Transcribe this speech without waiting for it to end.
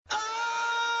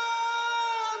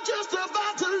I'm just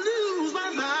about to lose my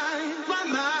mind, my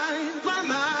mind, my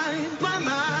mind, my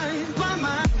mind, my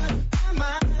mind, my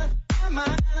mind, my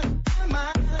mind,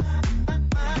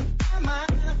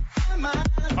 my mind.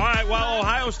 All right, well,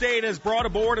 Ohio State has brought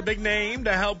aboard a big name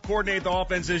to help coordinate the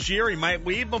offense this year. He might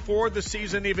leave before the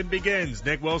season even begins.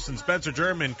 Nick Wilson, Spencer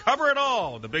German, cover it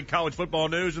all. The big college football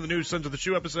news in the News Sons of the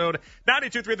Shoe episode,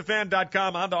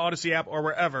 923thefan.com, on the Odyssey app, or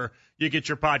wherever you get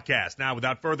your podcast. Now,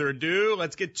 without further ado,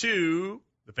 let's get to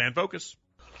the Fan Focus.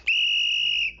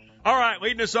 All right,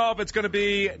 leading us off, it's going to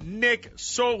be Nick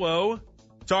Solo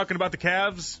talking about the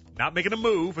Cavs not making a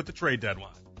move at the trade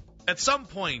deadline. At some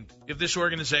point, if this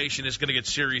organization is going to get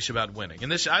serious about winning,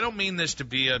 and this, I don't mean this to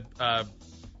be a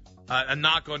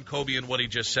knock on Kobe and what he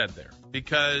just said there,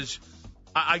 because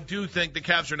I do think the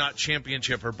Cavs are not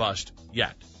championship or bust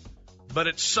yet. But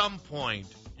at some point,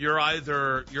 you're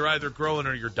either growing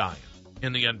or you're dying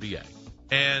in the NBA.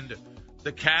 And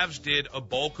the Cavs did a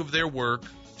bulk of their work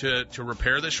to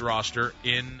repair this roster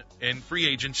in free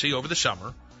agency over the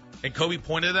summer. And Kobe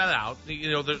pointed that out.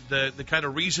 You know, the kind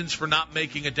of reasons for not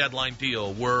making a deadline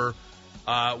deal were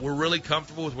we're really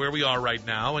comfortable with where we are right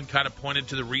now, and kind of pointed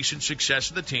to the recent success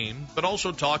of the team, but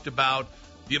also talked about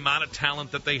the amount of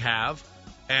talent that they have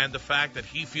and the fact that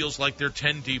he feels like they're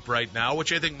 10 deep right now,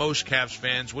 which I think most Cavs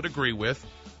fans would agree with.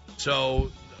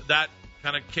 So that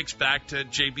kind of kicks back to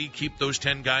JB, keep those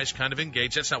 10 guys kind of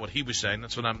engaged. That's not what he was saying.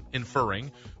 That's what I'm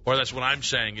inferring, or that's what I'm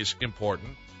saying is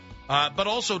important. But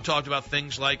also talked about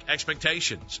things like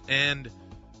expectations. And,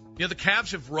 you know, the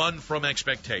Cavs have run from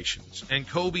expectations, and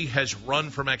Kobe has run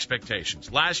from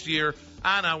expectations. Last year,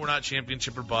 no, we're not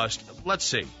championship or bust. Let's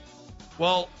see.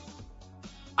 Well,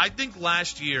 I think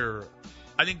last year,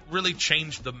 really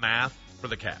changed the math for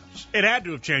the Cavs. It had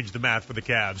to have changed the math for the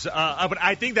Cavs. But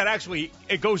I think that actually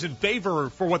it goes in favor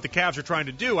for what the Cavs are trying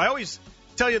to do. I always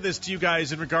tell you this to you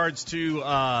guys in regards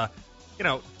to,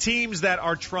 teams that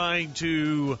are trying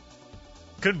to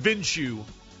convince you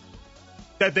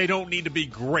that they don't need to be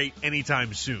great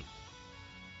anytime soon.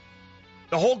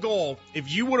 The whole goal, if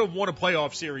you would have won a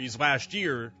playoff series last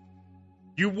year,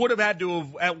 you would have had to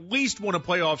have at least won a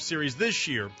playoff series this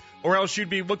year, or else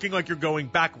you'd be looking like you're going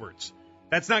backwards.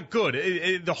 That's not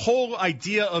good. The whole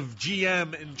idea of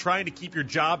GM and trying to keep your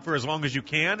job for as long as you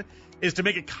can is to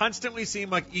make it constantly seem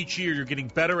like each year you're getting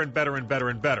better and better and better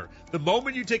and better. The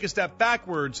moment you take a step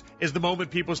backwards is the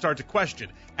moment people start to question.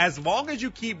 As long as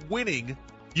you keep winning,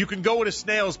 you can go at a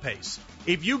snail's pace.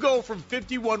 If you go from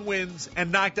 51 wins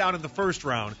and knocked out in the first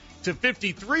round to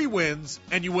 53 wins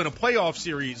and you win a playoff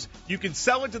series, you can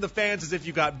sell it to the fans as if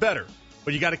you got better.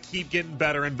 But you got to keep getting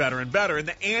better and better and better, and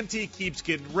the ante keeps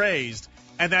getting raised,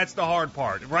 and that's the hard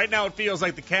part. And right now it feels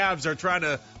like the Cavs are trying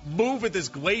to move at this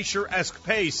glacier-esque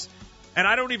pace. And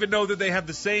I don't even know that they have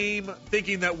the same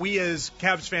thinking that we as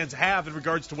Cavs fans have in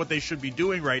regards to what they should be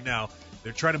doing right now.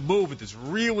 They're trying to move at this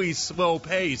really slow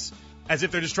pace as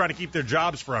if they're just trying to keep their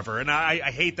jobs forever. And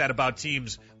I hate that about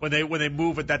teams when they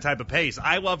move at that type of pace.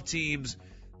 I love teams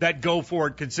that go for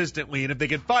it consistently. And if they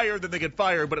get fired, then they get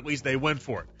fired, but at least they went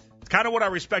for it. It's kind of what I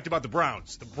respect about the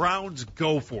Browns. The Browns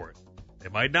go for it. They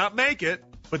might not make it,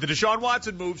 but the Deshaun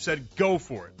Watson move said go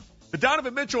for it. The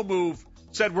Donovan Mitchell move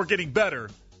said we're getting better,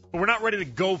 but we're not ready to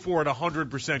go for it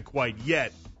 100% quite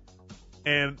yet.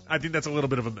 And I think that's a little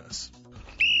bit of a miss.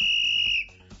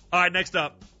 All right, next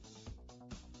up.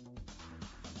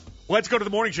 Let's go to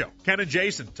the morning show. Ken and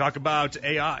Jason talk about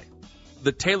AI.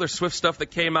 The Taylor Swift stuff that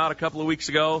came out a couple of weeks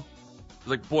ago,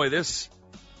 like, boy, this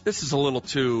is a little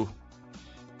too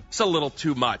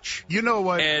much. You know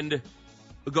what? And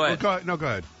go ahead. Go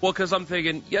ahead. Well, because I'm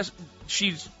thinking, yes,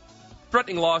 she's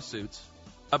threatening lawsuits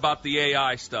about the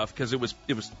AI stuff because it was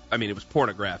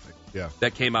pornographic. Yeah.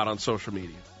 That came out on social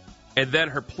media. And then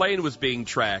her plane was being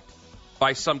tracked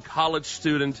by some college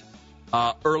student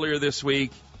earlier this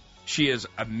week. She has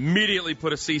immediately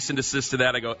put a cease and desist to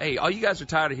that. I go, hey, all you guys are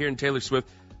tired of hearing Taylor Swift.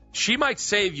 She might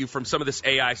save you from some of this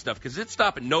AI stuff because it's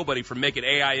stopping nobody from making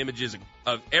AI images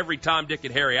of every Tom, Dick,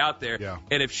 and Harry out there. Yeah.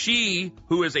 And if she,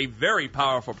 who is a very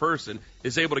powerful person,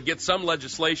 is able to get some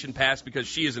legislation passed because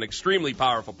she is an extremely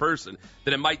powerful person,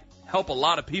 then it might help a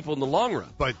lot of people in the long run.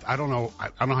 But I don't know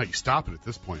how you stop it at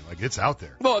this point. Like, it's out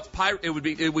there. Well,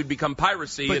 it would become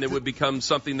piracy, but it would become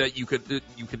something that you could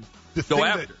go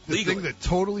after legally. The thing that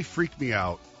totally freaked me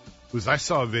out was I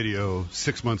saw a video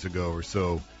 6 months ago or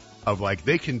so of, like,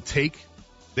 they could take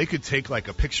like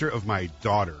a picture of my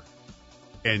daughter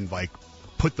and, like,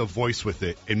 put the voice with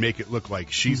it and make it look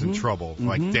like she's in trouble.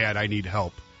 Like, Dad, I need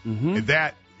help. And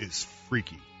that is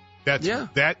freaky. Now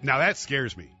that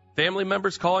scares me. family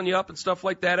members calling you up and stuff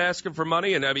like that, asking for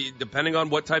money. And, I mean, depending on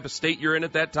what type of state you're in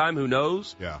at that time, who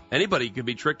knows? Yeah. Anybody could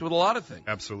be tricked with a lot of things.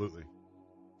 Absolutely.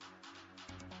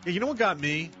 Yeah, you know what got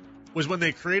me was when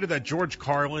they created that George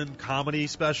Carlin comedy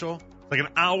special. Like an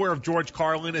hour of George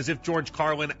Carlin as if George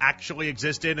Carlin actually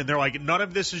existed. And they're like, none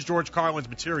of this is George Carlin's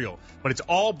material, but it's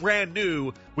all brand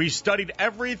new. We studied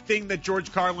everything that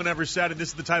George Carlin ever said, and this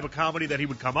is the type of comedy that he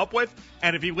would come up with.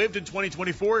 And if he lived in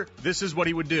 2024, this is what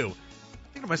he would do.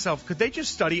 I think to myself, could they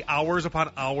just study hours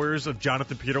upon hours of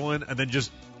Jonathan Peterlin and then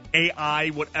just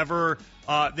AI whatever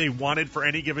they wanted for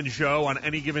any given show on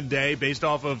any given day based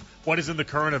off of what is in the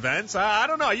current events? I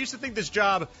don't know. I used to think this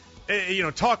job,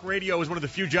 talk radio was one of the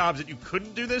few jobs that you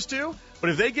couldn't do this to. But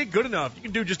if they get good enough, you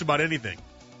can do just about anything.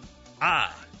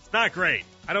 It's not great.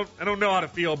 I don't know how to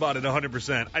feel about it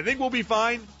 100%. I think we'll be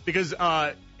fine because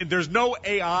there's no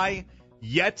AI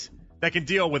yet that can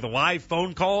deal with live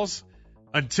phone calls.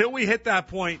 Until we hit that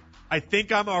point, I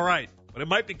think I'm all right. But it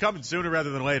might be coming sooner rather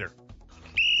than later.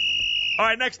 All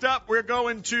right, next up, we're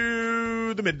going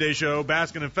to the midday show.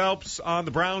 Baskin and Phelps on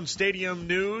the Brown Stadium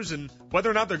news and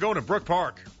whether or not they're going to Brook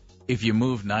Park. If you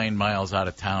move 9 miles out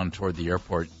of town toward the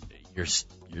airport, it's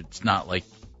not like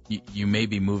you may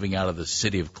be moving out of the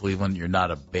city of Cleveland. You're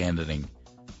not abandoning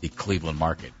the Cleveland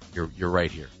market. You're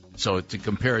right here. So to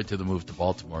compare it to the move to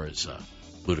Baltimore is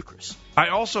ludicrous. I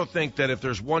also think that if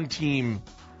there's one team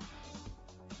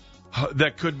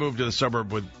that could move to the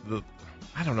suburb with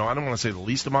I don't want to say the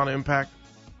least amount of impact,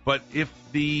 but if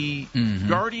the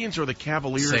Guardians or the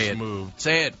Cavaliers moved,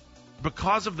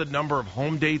 because of the number of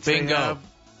home dates they have,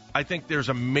 I think there's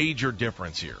a major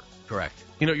difference here. Correct.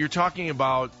 You're talking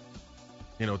about,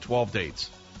 12 dates.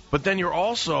 But then you're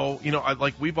also,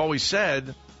 like we've always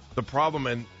said, the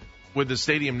problem with the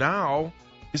stadium now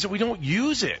is that we don't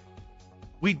use it.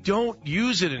 We don't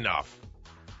use it enough.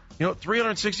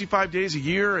 365 days a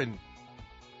year and,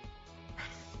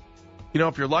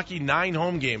 if you're lucky, 9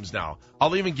 home games now.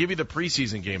 I'll even give you the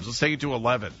preseason games. Let's take it to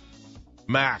 11.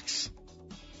 Max.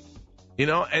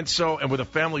 And with a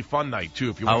family fun night, too,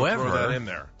 if you want to throw that in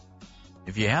there.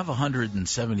 If you have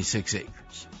 176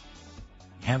 acres,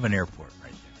 you have an airport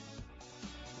right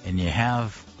there, and you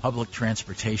have public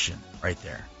transportation right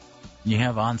there, and you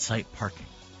have on-site parking,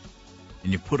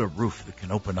 and you put a roof that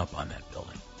can open up on that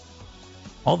building,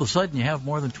 all of a sudden you have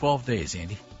more than 12 days,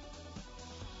 Andy.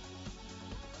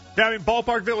 Yeah,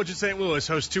 Ballpark Village in St. Louis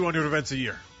hosts 200 events a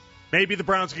year. Maybe the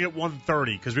Browns can get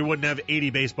 130 because we wouldn't have 80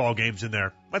 baseball games in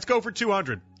there. Let's go for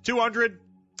 200. 200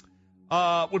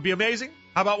 would be amazing.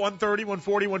 How about 130,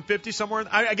 140, 150, somewhere?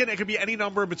 Again, it could be any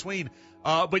number in between.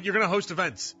 But you're going to host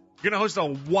events. You're going to host a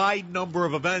wide number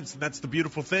of events, and that's the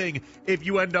beautiful thing if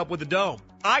you end up with a dome.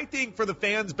 I think for the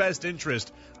fans' best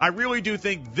interest, I really do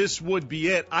think this would be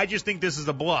it. I just think this is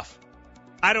a bluff.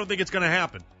 I don't think it's going to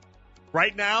happen.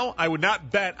 Right now, I would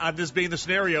not bet on this being the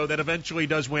scenario that eventually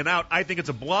does win out. I think it's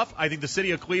a bluff. I think the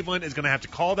city of Cleveland is going to have to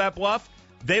call that bluff.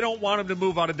 They don't want him to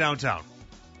move out of downtown.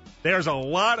 There's a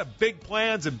lot of big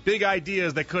plans and big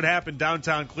ideas that could happen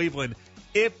downtown Cleveland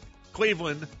if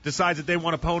Cleveland decides that they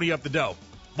want to pony up the dough.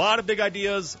 A lot of big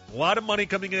ideas, a lot of money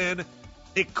coming in.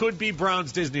 It could be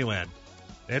Browns Disneyland.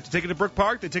 They have to take it to Brook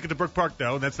Park. They take it to Brook Park,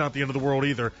 though, and that's not the end of the world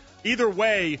either. Either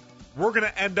way, we're going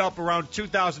to end up around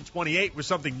 2028 with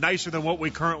something nicer than what we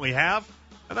currently have,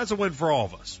 and that's a win for all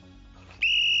of us.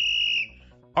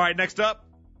 All right, next up,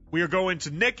 we are going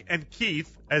to Nick and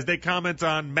Keith as they comment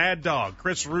on Mad Dog,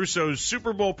 Chris Russo's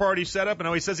Super Bowl party setup, and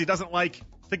how he says he doesn't like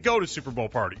to go to Super Bowl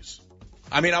parties.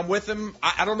 I'm with him.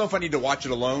 I don't know if I need to watch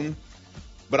it alone,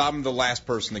 but I'm the last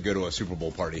person to go to a Super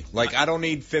Bowl party. I don't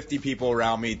need 50 people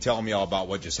around me telling me all about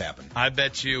what just happened. I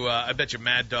bet you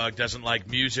Mad Dog doesn't like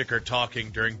music or talking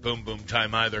during boom boom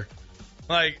time either.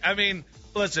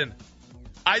 Listen,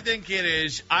 I think it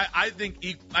is. I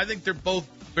think they're both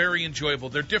very enjoyable.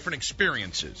 They're different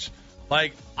experiences.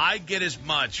 I get as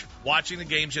much watching the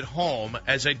games at home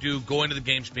as I do going to the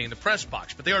games being in the press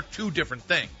box, but they are two different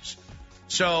things.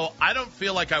 So I don't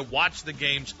feel like I watch the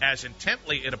games as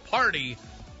intently at a party.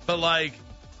 But, I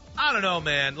don't know,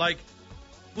 man.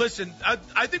 Listen,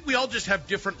 I think we all just have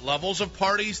different levels of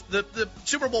parties. The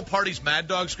Super Bowl parties Mad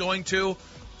Dog's going to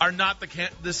are not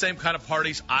the same kind of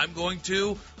parties I'm going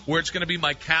to, where it's going to be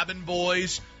my cabin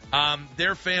boys,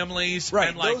 their families, right,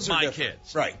 and, my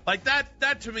kids. Right.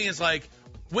 That to me is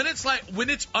when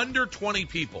it's under 20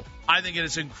 people, I think it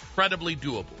is incredibly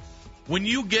doable. When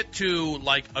you get to,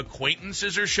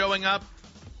 acquaintances are showing up,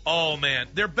 oh, man,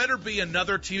 there better be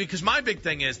another TV, because my big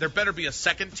thing is there better be a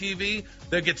second TV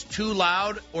that gets too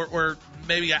loud or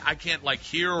maybe I can't,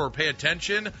 hear or pay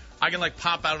attention. I can,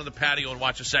 pop out on the patio and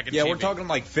watch a second TV. Yeah, we're talking,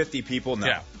 50 people now.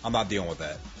 Yeah. I'm not dealing with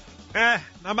that.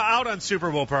 I'm out on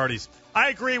Super Bowl parties. I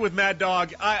agree with Mad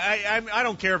Dog. I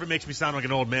don't care if it makes me sound like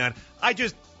an old man. I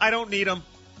don't need them.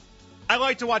 I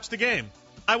like to watch the game.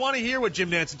 I want to hear what Jim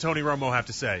Nantz and Tony Romo have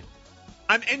to say.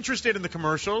 I'm interested in the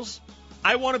commercials.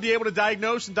 I want to be able to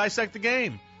diagnose and dissect the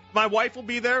game. My wife will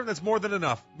be there. That's more than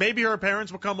enough. Maybe her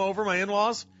parents will come over, my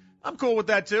in-laws. I'm cool with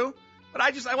that too. But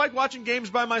I like watching games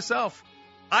by myself.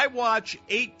 I watch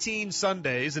 18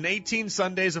 Sundays and 18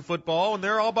 Sundays of football, and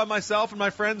they're all by myself and my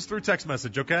friends through text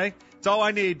message, okay? It's all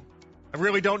I need. I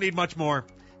really don't need much more.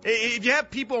 If you have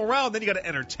people around, then you got to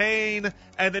entertain,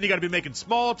 and then you got to be making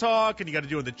small talk, and you got to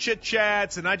do the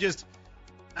chit-chats, and that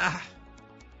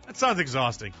sounds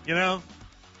exhausting, you know?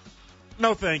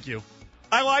 No, thank you.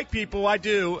 I like people, I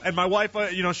do, and my wife,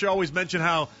 she always mention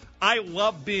how I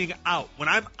love being out. When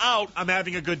I'm out, I'm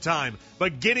having a good time.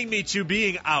 But getting me to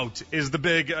being out is the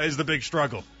big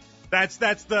struggle.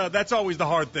 That's always the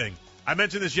hard thing. I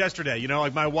mentioned this yesterday.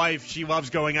 Like my wife, she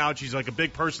loves going out. She's like a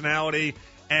big personality,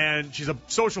 and she's a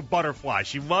social butterfly.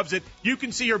 She loves it. You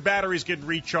can see her batteries getting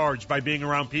recharged by being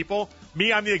around people.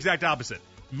 Me, I'm the exact opposite.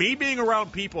 Me being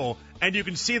around people, and you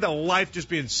can see the life just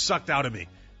being sucked out of me.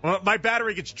 Well, my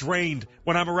battery gets drained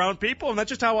when I'm around people, and that's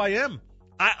just how I am.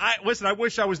 Listen, I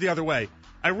wish I was the other way.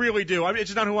 I really do. It's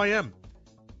just not who I am.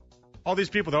 All these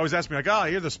people, they always ask me,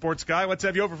 like, you're the sports guy. Let's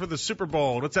have you over for the Super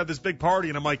Bowl. Let's have this big party.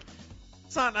 And I'm like,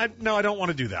 I don't want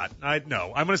to do that.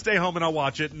 No, I'm going to stay home and I'll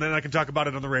watch it, and then I can talk about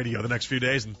it on the radio the next few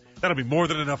days, and that'll be more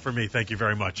than enough for me. Thank you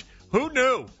very much. Who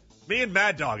knew? Me and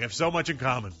Mad Dog have so much in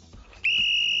common.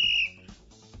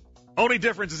 Only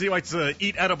difference is he likes to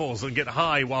eat edibles and get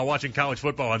high while watching college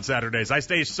football on Saturdays. I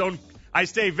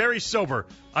stay very sober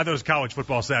on those college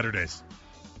football Saturdays.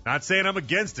 Not saying I'm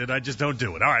against it. I just don't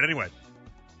do it. All right, anyway.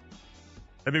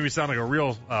 That made me sound like a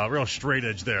real straight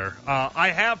edge there. I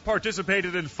have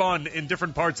participated in fun in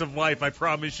different parts of life, I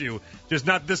promise you. Just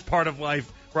not this part of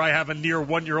life where I have a near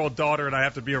 1-year-old daughter and I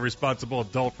have to be a responsible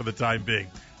adult for the time being.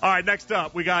 All right, next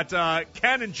up, we got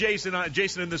Ken and Jason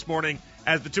in this morning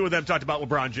as the two of them talked about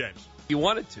LeBron James. You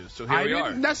wanted to, so here we are. I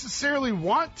didn't necessarily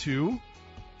want to,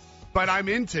 but I'm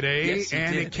in today, yes,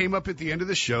 and did. It came up at the end of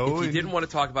the show. If you didn't want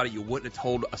to talk about it, you wouldn't have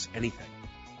told us anything.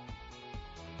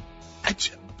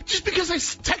 Just because I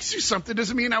text you something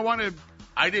doesn't mean I want to.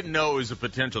 I didn't know it was a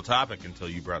potential topic until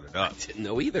you brought it up. I didn't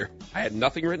know either. I had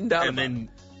nothing written down. And then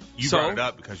you So- brought it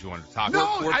up because you wanted to talk No,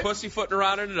 about it. We're pussyfooting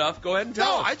around it enough. Go ahead and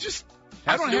tell us.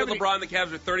 I Has don't to do have with any, LeBron. The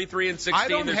Cavs are 33-16. I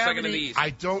don't They're have second in the any. East. I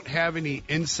don't have any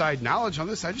inside knowledge on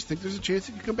this. I just think there's a chance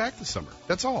he could come back this summer.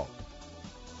 That's all.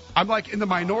 I'm like in the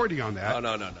minority on that.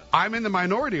 No. I'm in the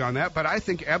minority on that, but I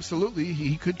think absolutely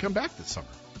he could come back this summer.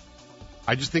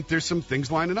 I just think there's some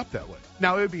things lining up that way.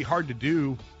 Now, it would be hard to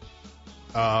do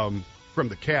from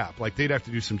the cap. Like, they'd have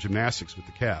to do some gymnastics with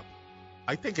the cap.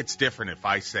 I think it's different if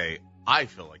I say I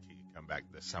feel like he can come back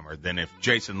this summer than if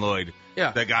Jason Lloyd,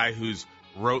 the guy who's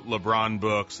wrote LeBron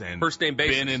books and First name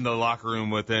basis. been in the locker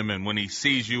room with him, and when he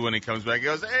sees you when he comes back, he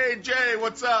goes, "Hey, Jay,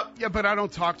 what's up?" Yeah, but I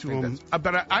don't talk to him.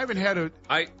 But I haven't had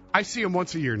I see him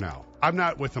once a year now. I'm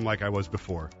not with him like I was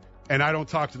before. And I don't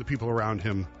talk to the people around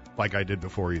him like I did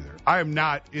before either. I am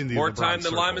not in the More LeBron time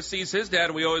than circle. Lima sees his dad,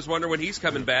 and we always wonder when he's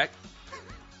coming back.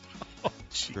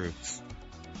 True.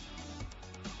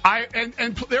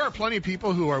 And there are plenty of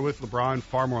people who are with LeBron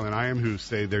far more than I am who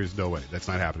say there's no way. That's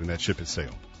not happening. That ship has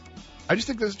sailed. I just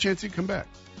think there's a chance he can come back.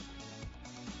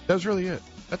 That was really it.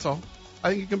 That's all. I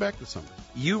think he can come back this summer.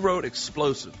 You wrote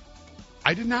explosive.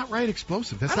 I did not write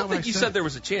explosive. That's I not don't what think I you said. said there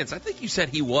was a chance. I think you said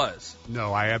he was.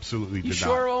 No, I absolutely did You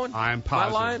sure, not. Owen? I'm Am I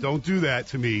positive. lying? Don't do that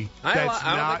to me. I don't That's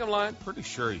not. think I'm lying. Pretty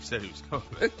sure he said he was coming.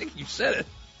 I think you said it.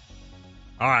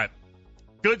 All right.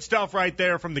 Good stuff right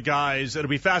there from the guys. It'll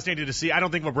be fascinating to see. I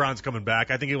don't think LeBron's coming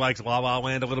back. I think he likes La La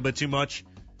Land a little bit too much.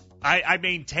 I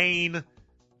maintain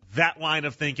that line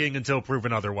of thinking until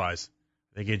proven otherwise.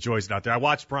 I think he enjoys it out there. I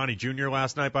watched Bronny Jr.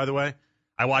 last night, by the way.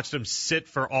 I watched him sit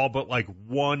for all but like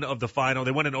one of the final.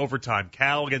 They went in overtime.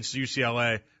 Cal against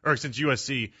UCLA, or against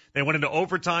USC. They went into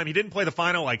overtime. He didn't play the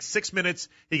final like 6 minutes.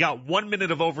 He got 1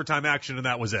 minute of overtime action, and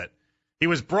that was it. He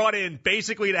was brought in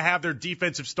basically to have their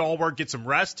defensive stalwart get some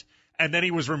rest, and then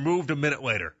he was removed a minute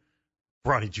later.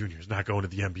 Bronny Jr. is not going to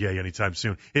the NBA anytime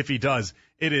soon. If he does,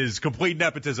 it is complete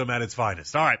nepotism at its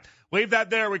finest. All right, leave that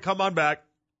there. We come on back.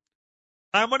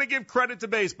 I'm going to give credit to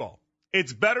baseball.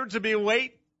 It's better to be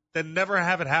late than never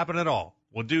have it happen at all.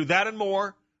 We'll do that and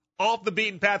more. Off the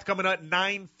beaten path coming up at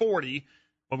 9:40.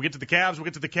 When we get to the Cavs, we'll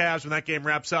get to the Cavs when that game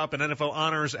wraps up, and NFL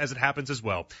honors as it happens as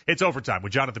well. It's overtime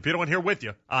with Jonathan Peterlin here with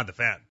you on The Fan.